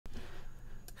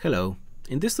Hello.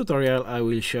 In this tutorial I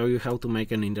will show you how to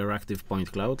make an interactive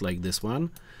point cloud like this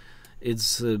one.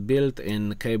 It's built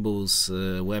in Cable's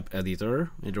web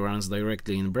editor. It runs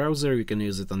directly in browser. You can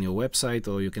use it on your website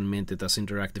or you can mint it as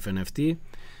interactive NFT.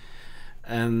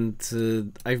 And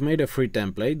I've made a free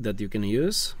template that you can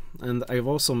use, and I've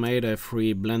also made a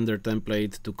free Blender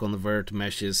template to convert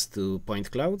meshes to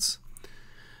point clouds.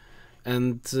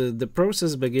 And the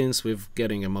process begins with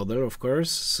getting a model, of course.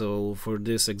 So for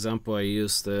this example I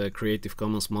used a Creative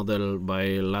Commons model by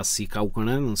Lassi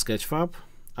Kaukonen on Sketchfab.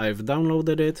 I've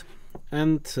downloaded it,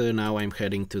 and now I'm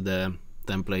heading to the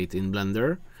template in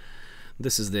Blender.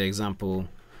 This is the example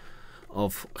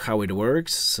of how it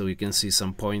works. So you can see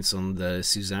some points on the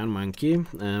Suzanne monkey.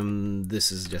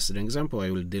 This is just an example. I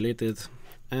will delete it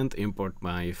and import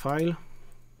my file.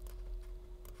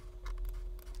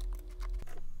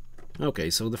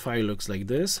 Okay, so the file looks like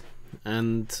this,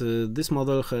 and this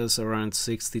model has around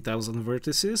 60,000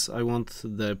 vertices. I want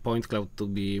the point cloud to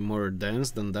be more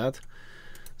dense than that,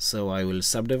 so I will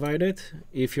subdivide it.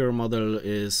 If your model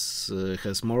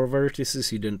has more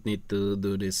vertices, you don't need to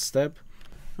do this step.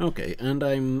 Okay, and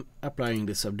I'm applying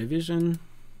the subdivision.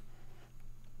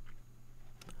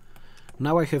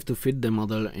 Now I have to fit the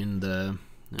model in the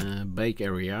bake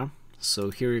area.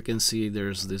 So here you can see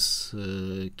there's this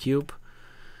cube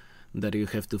that you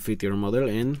have to fit your model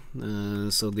in.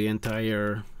 So the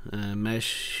entire mesh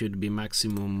should be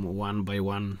maximum 1 by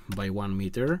 1 by 1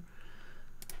 meter.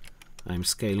 I'm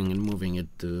scaling and moving it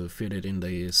to fit it in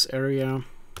this area.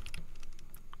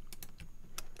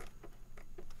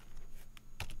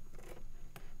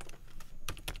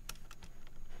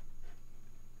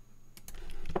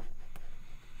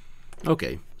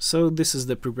 Okay, so this is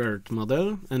the prepared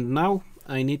model, and now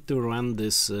I need to run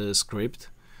this script.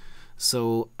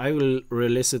 So I will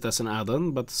release it as an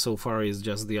add-on, but so far it's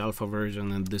just the alpha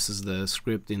version, and this is the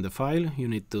script in the file. You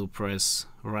need to press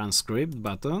Run Script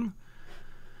button.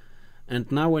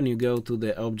 And now when you go to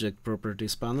the Object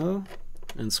Properties panel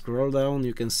and scroll down,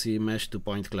 you can see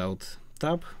Mesh2Pointcloud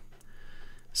tab.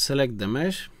 Select the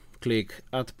mesh, click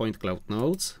Add Point Cloud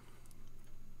Nodes.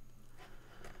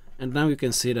 And now you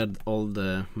can see that all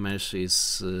the mesh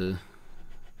is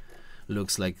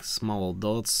looks like small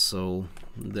dots, so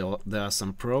there are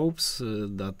some probes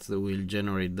that will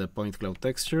generate the point cloud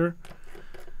texture.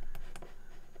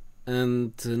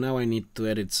 And now I need to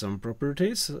edit some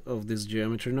properties of this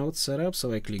geometry node setup,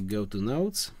 so I click Go to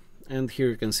Nodes, and here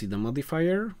you can see the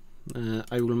modifier.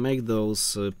 I will make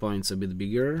those points a bit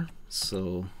bigger,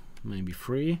 so maybe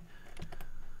 3.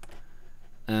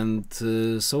 And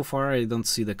so far I don't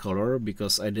see the color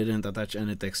because I didn't attach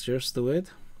any textures to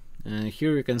it.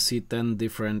 Here you can see 10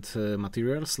 different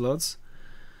material slots.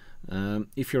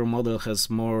 If your model has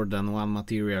more than one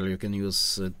material, you can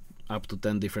use up to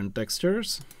 10 different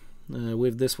textures.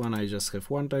 With this one I just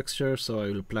have one texture, so I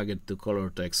will plug it to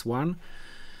color text 1,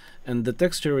 and the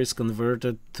texture is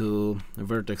converted to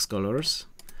vertex colors.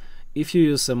 If you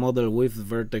use a model with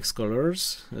vertex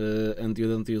colors and you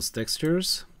don't use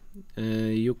textures,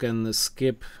 you can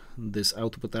skip this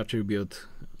output attribute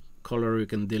color. You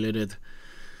can delete it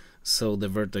so the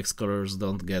vertex colors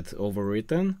don't get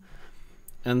overwritten.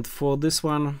 And for this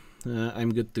one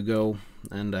I'm good to go,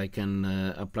 and I can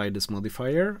apply this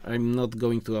modifier. I'm not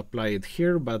going to apply it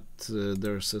here, but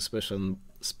there's a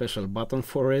special button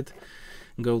for it.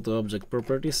 Go to Object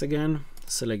Properties again,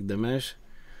 select the mesh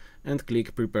and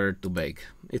click Prepare to Bake.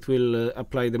 It will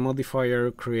apply the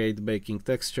modifier, create baking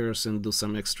textures and do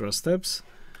some extra steps.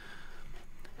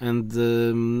 And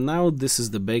now this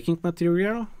is the baking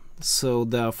material. So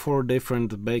there are 4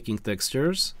 different baking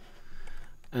textures,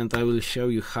 and I will show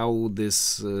you how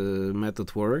this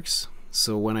method works.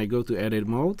 So when I go to edit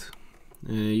mode,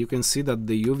 you can see that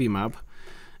the UV map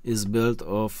is built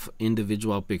of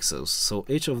individual pixels. So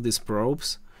each of these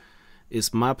probes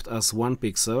is mapped as 1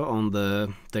 pixel on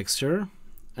the texture,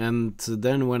 and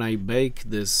then when I bake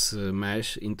this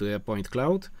mesh into a point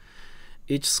cloud,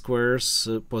 each square's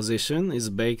position is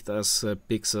baked as a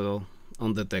pixel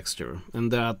on the texture.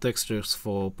 And there are textures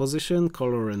for position,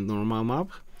 color and normal map,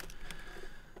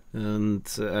 and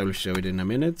I will show it in a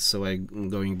minute. So I'm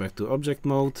going back to object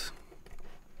mode.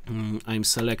 I'm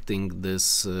selecting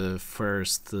this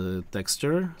first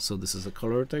texture, so this is a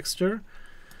color texture.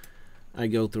 I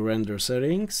go to render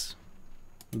settings,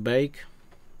 bake,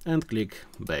 and click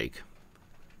bake.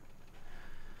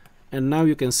 And now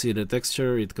you can see the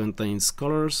texture. It contains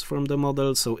colors from the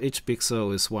model, so each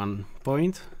pixel is 1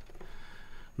 point.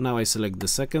 Now I select the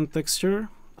second texture,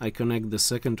 I connect the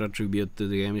second attribute to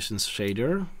the emissions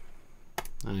shader,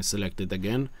 I select it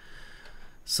again.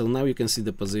 So now you can see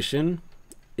the position.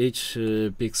 each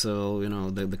pixel, you know,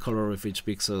 the color of each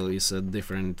pixel is a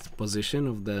different position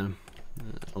of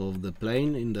the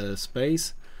plane in the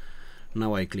space.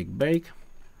 Now I click bake,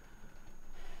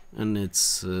 and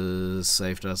it's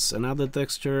saved as another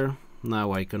texture.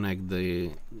 Now I connect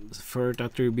the third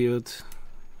attribute,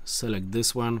 select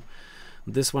this one.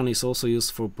 This one is also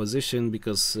used for position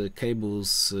because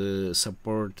cables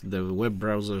support, the web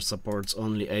browser supports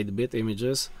only 8-bit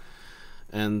images,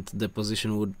 and the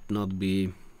position would not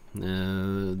be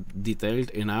detailed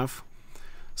enough.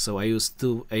 So I use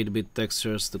two 8-bit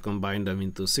textures to combine them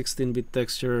into 16-bit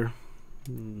texture.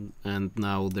 And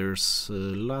now there's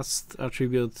last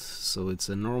attribute, so it's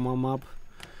a normal map.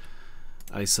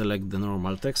 I select the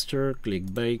normal texture,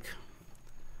 click bake,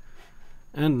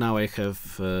 and now I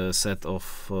have a set of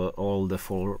all the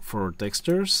four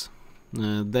textures.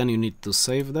 Then you need to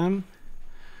save them.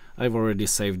 I've already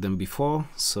saved them before,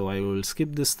 so I will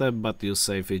skip this step, but you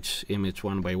save each image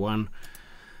one by one,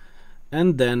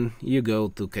 and then you go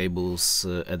to Cables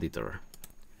editor.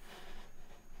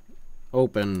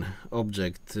 Open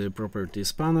Object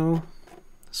Properties panel,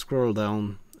 scroll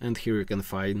down, and here you can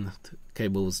find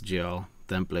Cables GL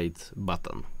template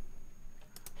button.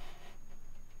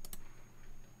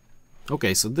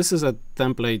 Okay, so this is a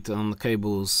template on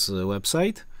Cables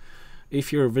website.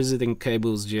 If you're visiting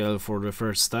Cables GL for the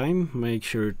first time, make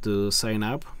sure to sign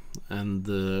up and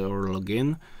or log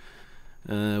in.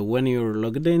 When you're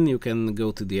logged in, you can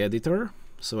go to the editor.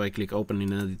 So I click Open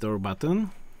in Editor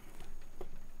button.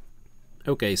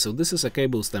 Okay, so this is a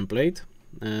Cables template.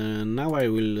 Now I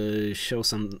will show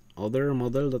some other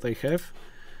model that I have.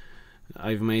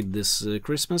 I've made this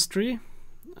Christmas tree.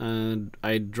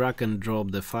 I drag and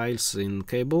drop the files in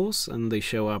Cables, and they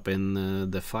show up in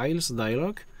the Files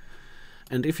dialog.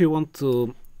 And if you want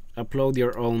to upload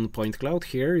your own point cloud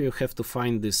here, you have to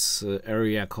find this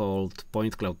area called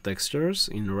Pointcloud textures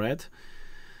in red.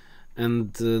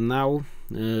 And now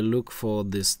look for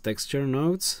these texture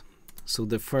nodes. So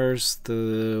the first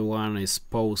one is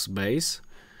pose base,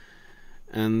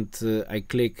 and I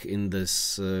click in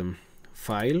this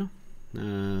file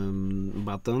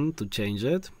button to change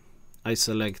it. I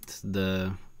select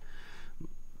the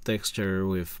texture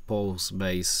with pose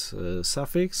base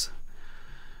suffix,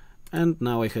 and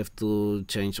now I have to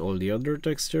change all the other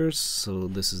textures. So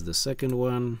this is the second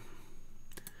one.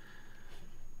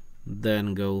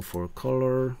 Then go for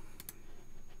color,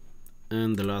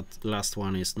 and the last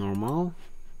one is normal.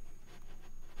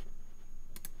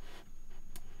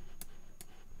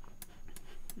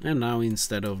 And now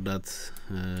instead of that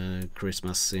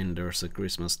Christmas scene, there's a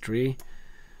Christmas tree.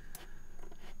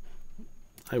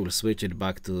 I will switch it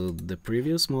back to the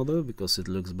previous model because it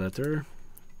looks better.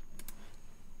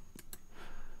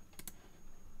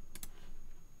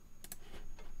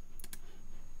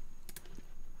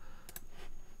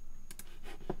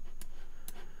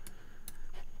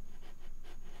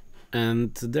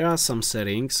 And there are some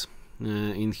settings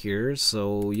in here,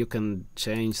 so you can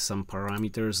change some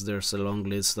parameters. There's a long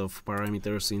list of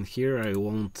parameters in here. I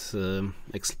won't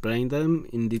explain them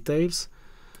in details,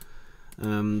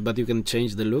 but you can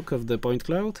change the look of the point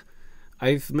cloud.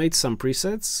 I've made some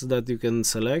presets that you can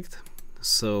select.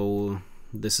 So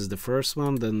this is the first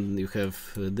one, then you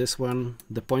have this one.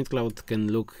 The point cloud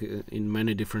can look in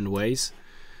many different ways.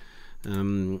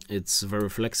 It's very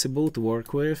flexible to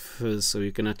work with, so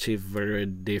you can achieve very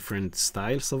different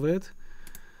styles of it.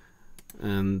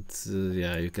 And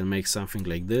yeah, you can make something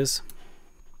like this,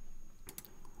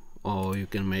 or you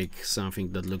can make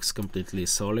something that looks completely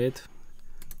solid.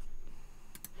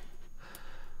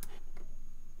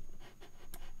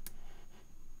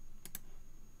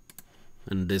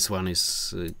 And this one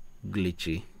is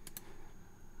glitchy.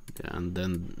 Yeah, and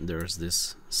then there's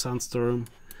this sandstorm.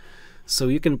 So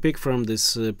you can pick from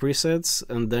these presets,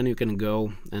 and then you can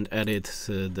go and edit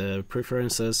the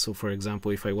preferences. So for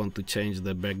example, if I want to change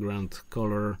the background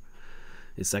color,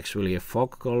 it's actually a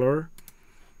fog color.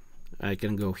 I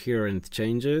can go here and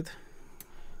change it.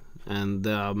 And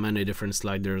there are many different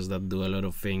sliders that do a lot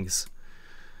of things.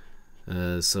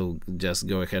 So just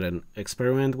go ahead and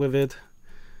experiment with it.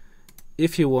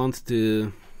 If you want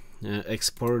to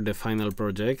export the final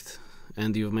project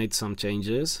and you've made some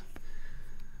changes,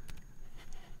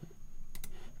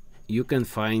 you can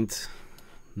find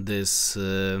this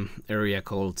area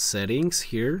called settings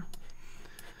here,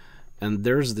 and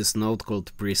there's this node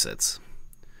called presets.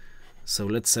 So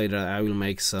let's say that I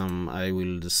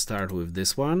will start with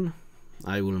this one.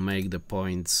 I will make the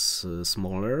points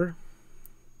smaller,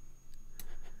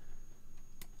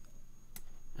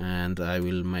 and I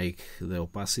will make the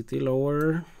opacity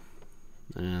lower,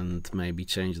 and maybe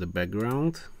change the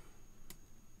background.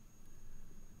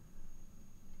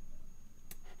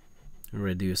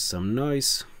 reduce some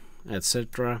noise,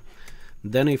 etc.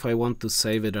 Then if I want to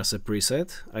save it as a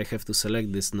preset, I have to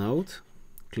select this node,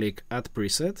 click Add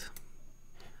Preset,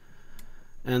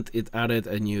 and it added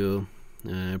a new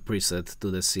preset to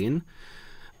the scene.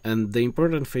 And the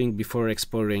important thing before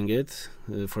exporting it,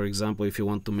 for example, if you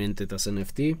want to mint it as an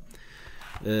NFT,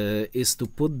 is to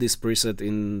put this preset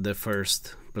in the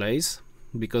first place,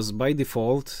 because by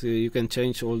default you can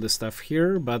change all the stuff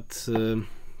here, but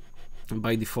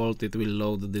by default it will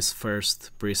load this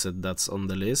first preset that's on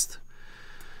the list.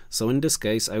 So in this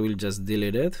case I will just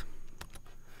delete it,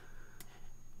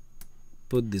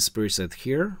 put this preset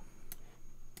here.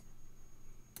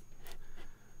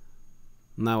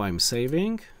 Now I'm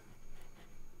saving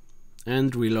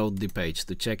and reload the page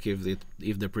to check if the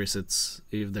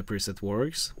preset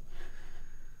works.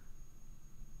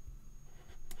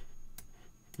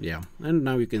 Yeah, and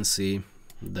now you can see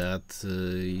that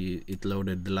it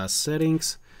loaded the last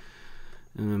settings.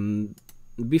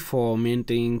 Before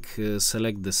minting,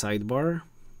 select the sidebar.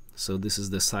 So this is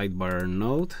the sidebar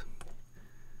node,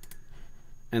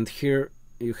 and here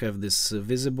you have this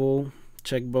visible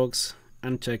checkbox.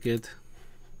 Uncheck it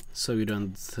so you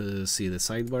don't see the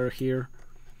sidebar here.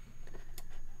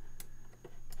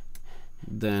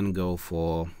 Then go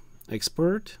for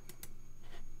export.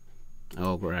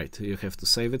 Oh right, you have to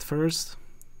save it first.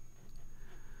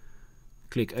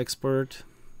 Click export,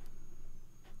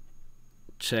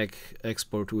 check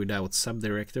export without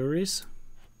subdirectories,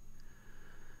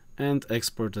 and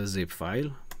export a zip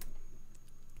file.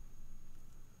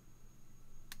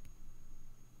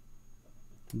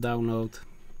 Download.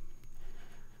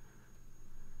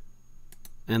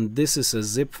 And this is a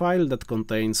zip file that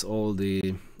contains all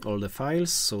the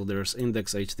files. So there's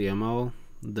index.html,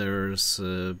 there's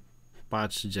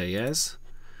patch.js,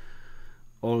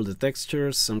 all the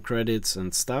textures, some credits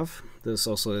and stuff. There's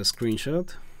also a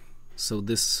screenshot. So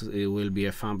this will be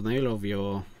a thumbnail of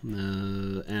your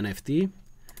NFT.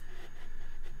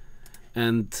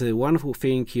 And one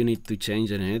thing you need to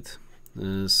change in it.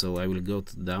 So I will go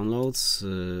to downloads.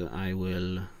 I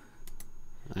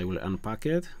will unpack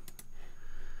it.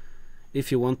 If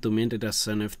you want to mint it as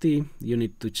NFT, you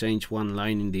need to change one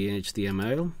line in the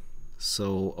HTML.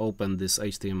 So open this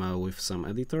HTML with some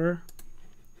editor.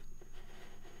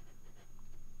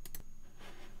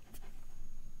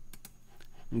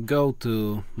 Go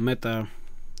to meta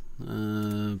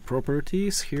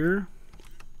properties here.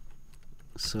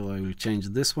 So I will change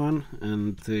this one,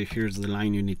 and here's the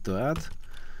line you need to add.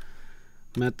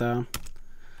 Meta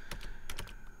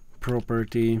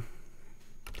property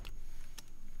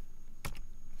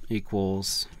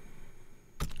equals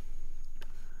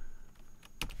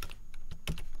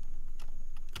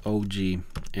OG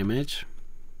image.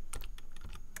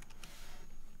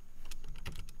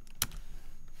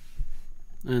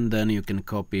 And then you can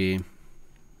copy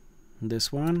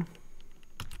this one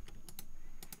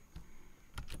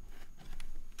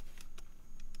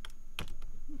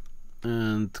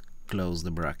and close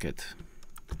the bracket.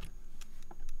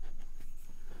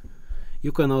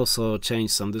 You can also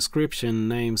change some description,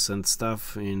 names and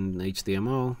stuff in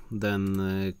HTML,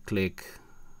 then click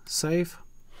Save.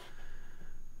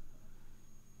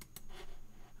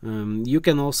 You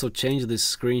can also change this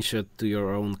screenshot to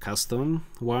your own custom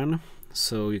one,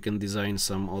 so you can design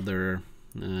some other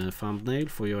thumbnail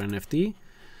for your NFT.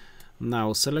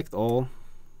 Now select all,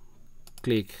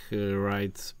 click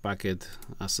write packet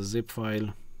as a zip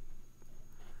file.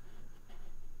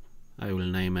 I will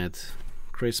name it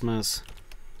Christmas.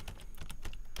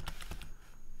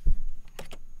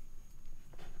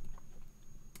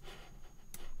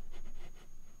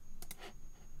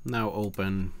 Now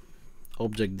open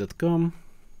object.com.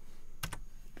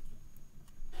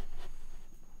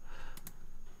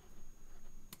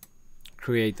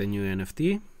 Create a new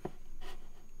NFT.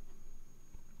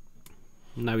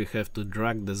 Now you have to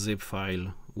drag the zip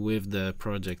file with the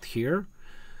project here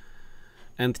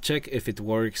and check if it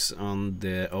works on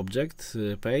the object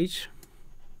page.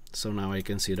 So now I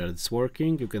can see that it's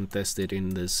working. You can test it in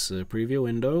this preview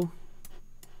window.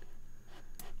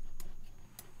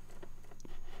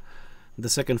 The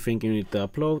second thing you need to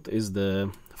upload is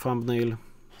the thumbnail.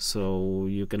 So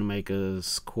you can make a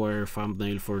square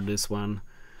thumbnail for this one.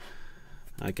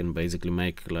 I can basically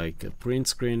make like a print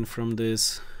screen from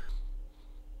this.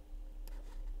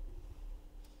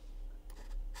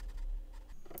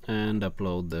 And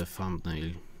upload the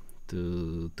thumbnail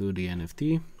to the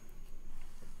NFT.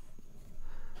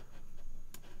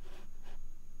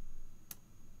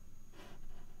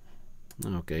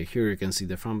 Okay, here you can see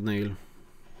the thumbnail,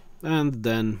 and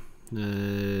then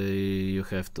you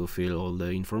have to fill all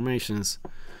the informations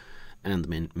and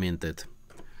mint it.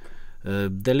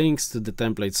 The links to the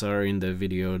templates are in the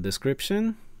video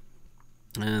description.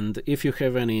 And if you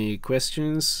have any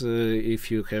questions, if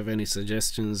you have any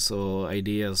suggestions or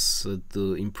ideas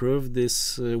to improve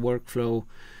this workflow,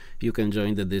 you can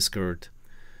join the Discord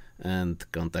and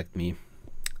contact me.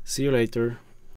 See you later.